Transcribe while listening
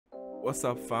What's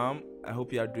up, fam? I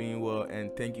hope you are doing well,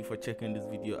 and thank you for checking this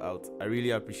video out. I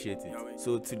really appreciate it.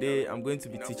 So today I'm going to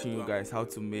be teaching you guys how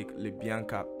to make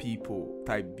LiBianca people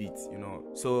type beats,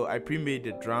 So I pre-made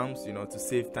the drums, to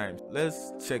save time.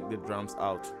 Let's check the drums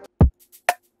out.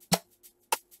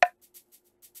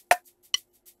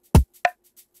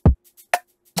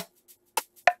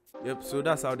 Yep, so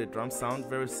that's how the drums sound,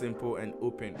 very simple and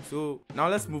open. So now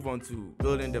let's move on to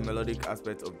building the melodic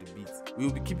aspect of the beat. We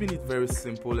will be keeping it very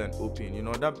simple and open.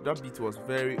 That beat was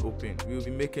very open. We will be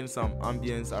making some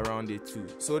ambience around it too.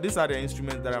 So these are the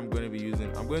instruments that I'm going to be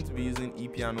using. I'm going to be using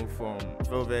e-piano from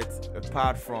FIVERR, a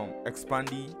pad from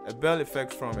Expandy, a bell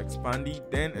effect from Expandy,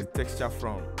 then a texture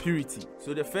from Purity.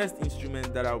 So the first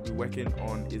instrument that I'll be working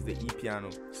on is the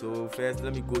e-piano. So first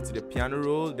let me go to the piano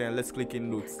roll, then let's click in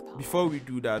notes. Before we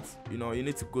do that, you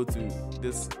need to go to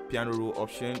this piano roll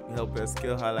option, help a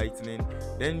scale highlighting,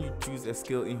 then you choose a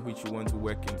scale in which you want to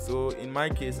work in. So in my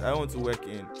case, I want to work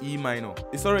in E minor.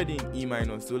 It's already in E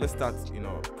minor, so let's start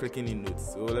clicking in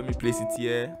notes. So let me place it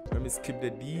here, let me skip the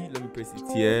D, let me place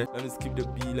it here, let me skip the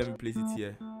B, let me place it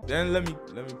here, then let me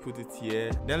put it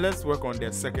here. Then let's work on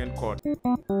the second chord.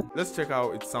 Let's check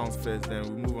how it sounds first, then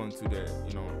we move on to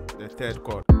the third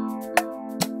chord.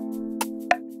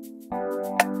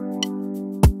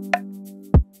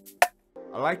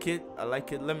 I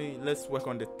like it. Let's work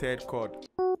on the third chord.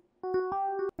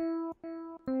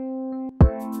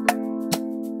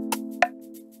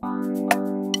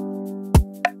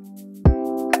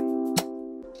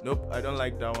 Nope, I don't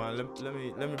like that one.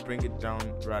 Let me bring it down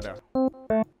rather.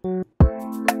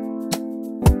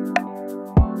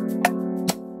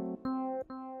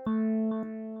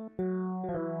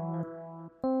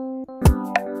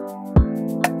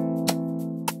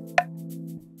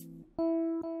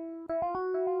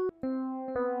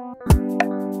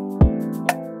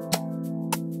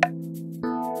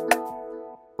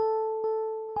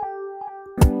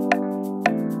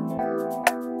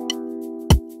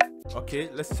 Okay,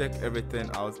 let's check everything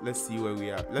out. Let's see where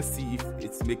we are. Let's see if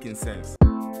it's making sense.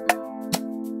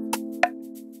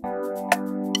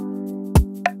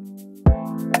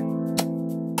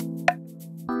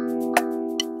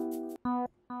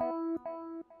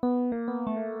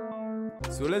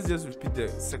 So let's just repeat the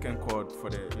second chord for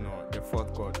the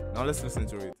fourth chord. Now let's listen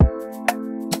to it.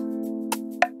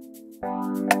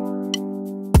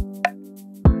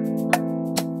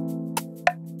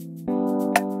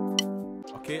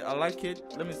 Okay, I like it.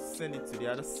 Let me send it to the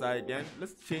other side. Then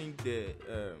let's change the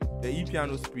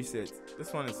e-piano's preset.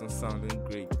 This one isn't sounding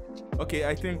great. Okay,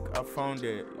 I think I found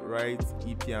the right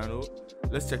e-piano.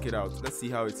 Let's check it out. Let's see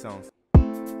how it sounds.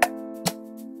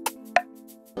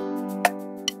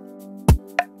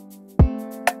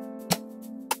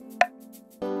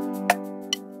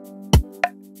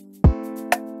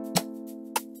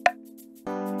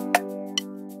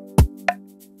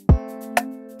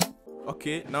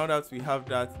 Okay, now that we have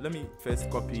that, let me first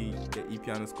copy the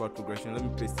e-piano's chord progression. Let me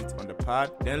paste it on the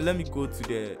pad. Then let me go to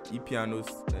the e-piano's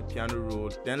piano roll.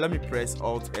 Then let me press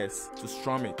Alt S to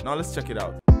strum it. Now let's check it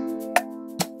out.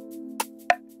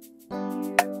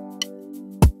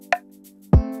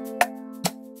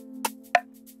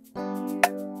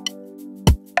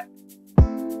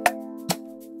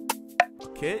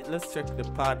 Okay, let's check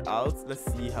the pad out. Let's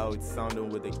see how it's sounding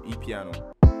with the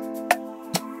e-piano.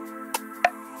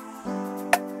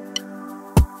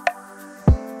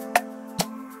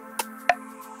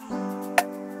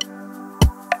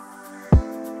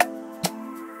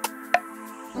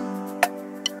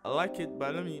 I like it,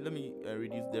 but let me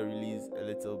reduce the release a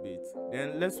little bit.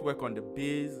 Then let's work on the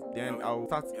bass. Then I'll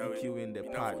start EQing the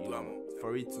pad,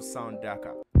 for it to sound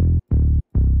darker.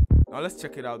 Now let's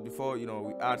check it out before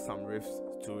we add some riffs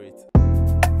to it.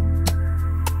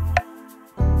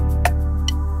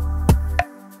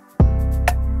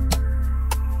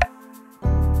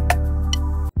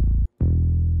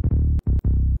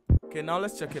 Okay, now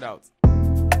let's check it out.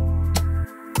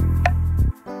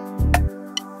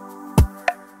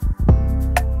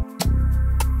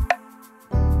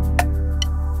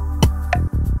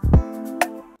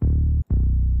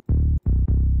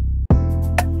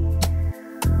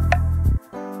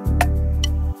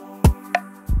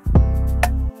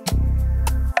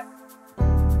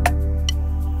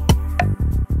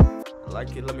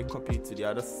 Let me copy it to the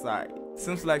other side.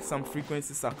 Seems like some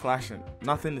frequencies are clashing.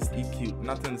 Nothing is EQ'd,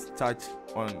 nothing is touched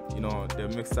on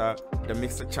the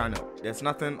mixer channel. There's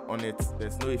nothing on it,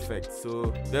 there's no effect.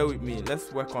 So bear with me.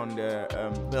 Let's work on the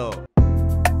bell.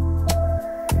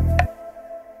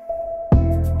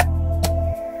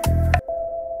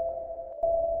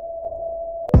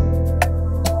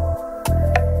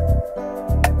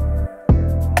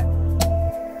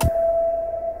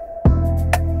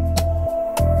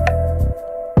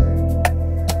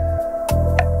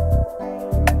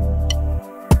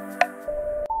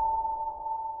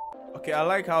 I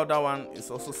like how that one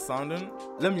is also sounding.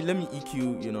 Let me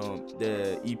EQ, you know,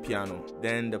 the E piano,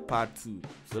 then the part 2.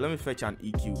 So let me fetch an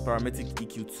EQ, parametric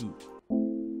EQ 2.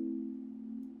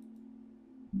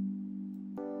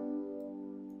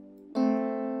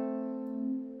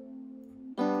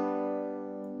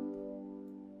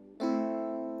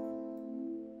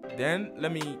 Then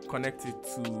let me connect it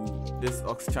to this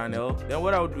aux channel. Then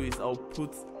what I'll do is I'll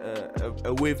put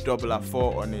a wave doubler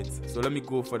 4 on it. So let me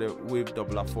go for the wave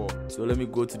doubler 4. So let me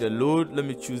go to the load, let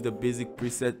me choose the basic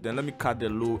preset, then let me cut the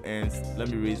low ends, let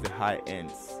me raise the high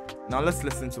ends. Now let's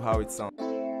listen to how it sounds.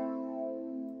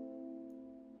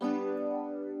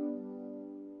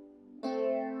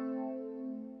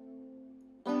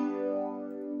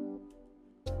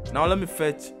 Now let me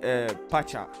fetch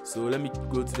patcher. So let me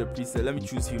go to the preset, let me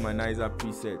choose humanizer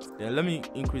preset. Then let me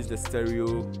increase the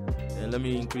stereo, and let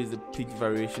me increase the pitch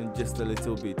variation just a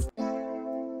little bit.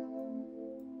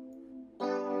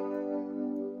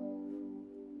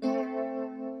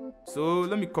 So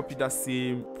let me copy that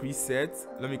same preset.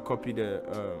 Let me copy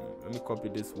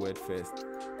this word first.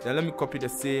 Then let me copy the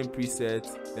same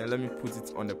preset. Then let me put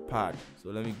it on the pad. So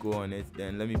let me go on it.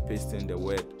 Then let me paste in the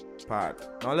word pad.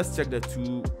 Now let's check the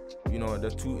two, you know, the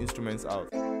two instruments out.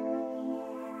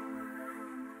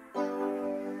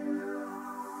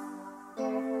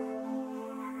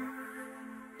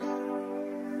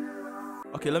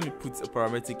 Okay, let me put a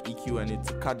parametric EQ on it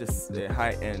to cut the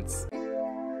high ends.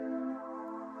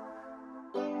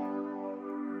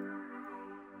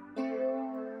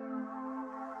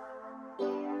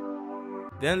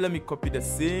 Then let me copy the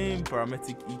same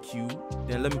parametric EQ,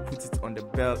 then let me put it on the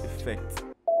bell effect.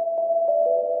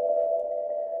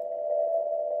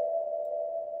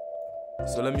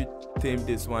 So let me tame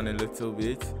this one a little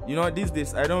bit. You know, these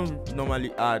days I don't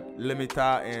normally add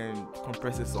limiter and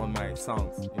compressors on my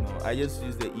sounds. You know, I just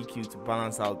use the EQ to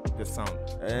balance out the sound,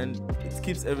 and it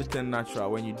keeps everything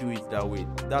natural when you do it that way.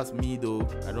 That's me though.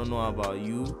 I don't know about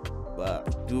you,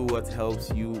 but do what helps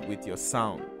you with your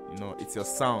sound. You know, it's your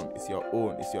sound, it's your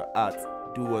own, it's your art.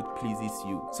 Do what pleases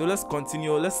you. So let's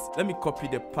continue. Let me copy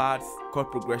the parts, chord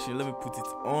progression. Let me put it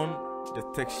on the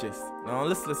textures. Now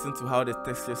let's listen to how the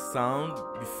textures sound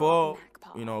before,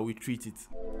 you know, we treat it.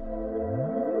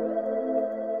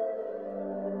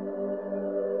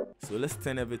 So let's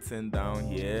turn everything down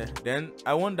here. Then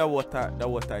I want that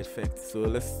water effect. So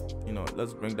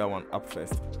let's bring that one up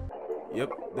first. Yep,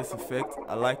 this effect,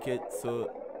 I like it. So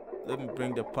let me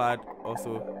bring the pad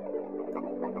also.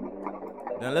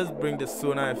 Then let's bring the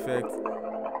sonar effect.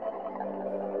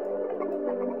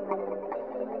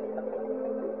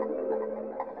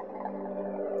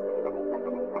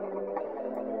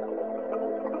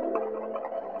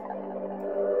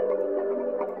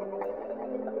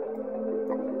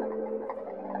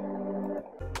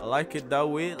 I like it that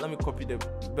way. Let me copy the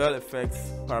bell effects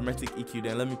parametric EQ,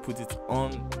 then let me put it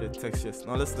on the textures.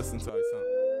 Now let's listen to how it sounds.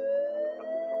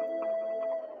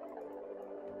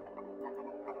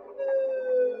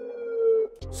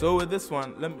 So with this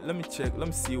one, let me check, let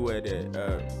me see where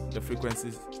the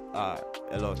frequencies are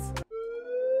a lot.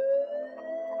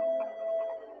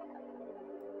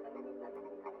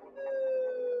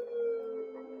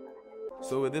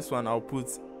 So with this one, I'll put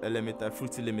a limiter, a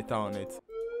fruity limiter on it.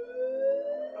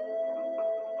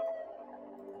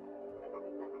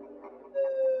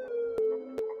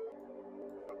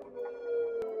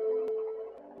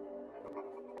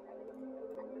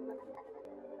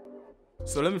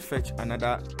 So let me fetch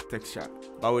another texture,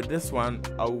 but with this one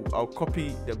I'll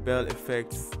copy the bell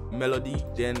effects melody,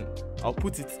 then I'll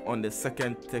put it on the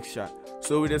second texture.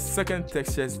 So with the second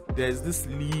texture, there's this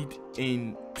lead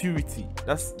in purity.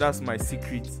 That's my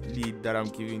secret lead that I'm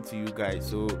giving to you guys.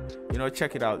 So you know,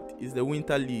 check it out. It's the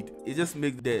winter lead. It just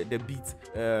makes the beat,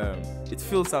 it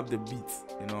fills up the beat,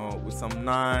 you know, with some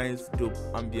nice dope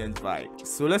ambient vibe.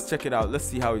 So let's check it out. Let's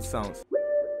see how it sounds.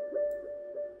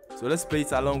 So let's play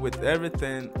it along with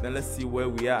everything, then let's see where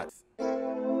we at.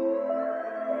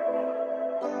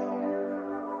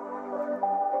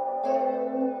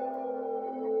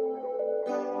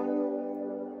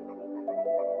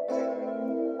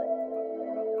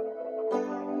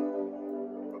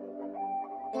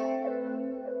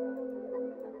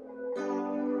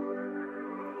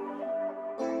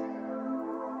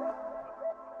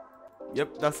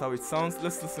 Yep, that's how it sounds.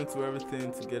 Let's listen to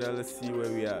everything together. Let's see where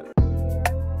we are.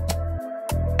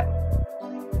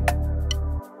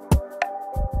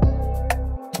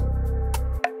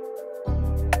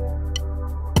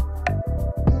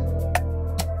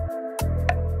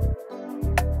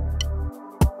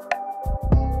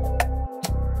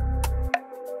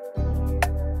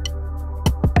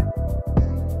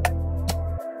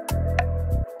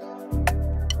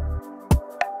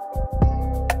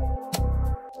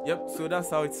 Yep, so that's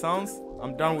how it sounds.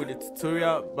 I'm done with the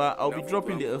tutorial, but I'll be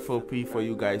dropping the FLP for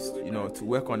you guys, you know, to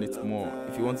work on it more.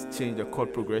 If you want to change the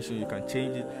chord progression, you can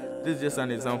change it. This is just an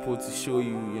example to show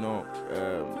you, you know,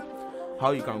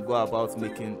 how you can go about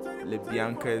making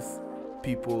LiBianca's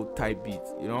people type beat,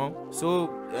 you know. So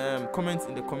comment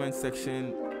in the comment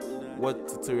section what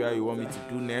tutorial you want me to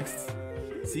do next.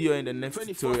 See you in the next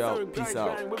tutorial. Peace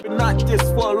out. We've been like this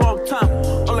for a long time.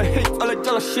 All the hate, all the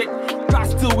jealous shit. Try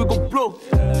still, we go blow.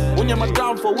 When you're my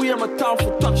downfall, we are my town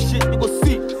for talk shit. You go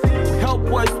see. Help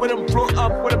boys when them blow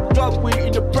up, when them dog we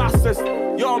in the process.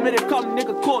 Y'all made it come,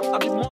 nigga, caught. I be more.